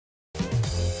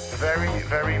very.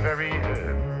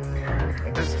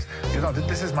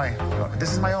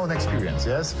 This is my own experience.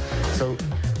 Yes, so.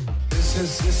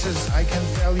 This is I can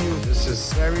tell you this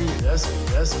is very yes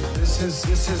this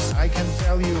is I can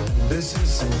tell you this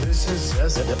is yes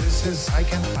this is I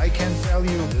can tell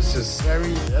you this is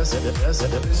very yes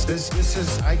this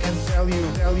is I can tell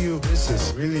you this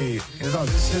is really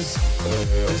this is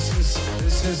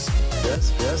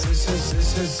yes this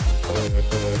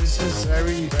is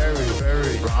very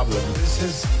problem this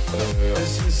is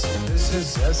yes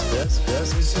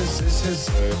this is this is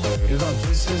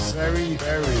very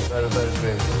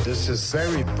this is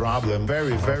very problem,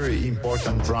 very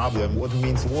important problem. What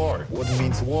means war? What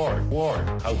means war? War.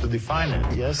 How to define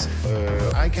it? Yes,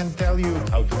 I can tell you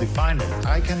how to define it.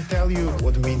 I can tell you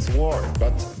what means war.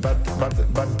 But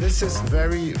this is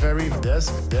very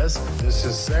yes. This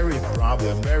is very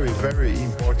problem, very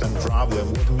important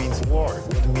problem. What means war?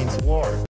 What means war?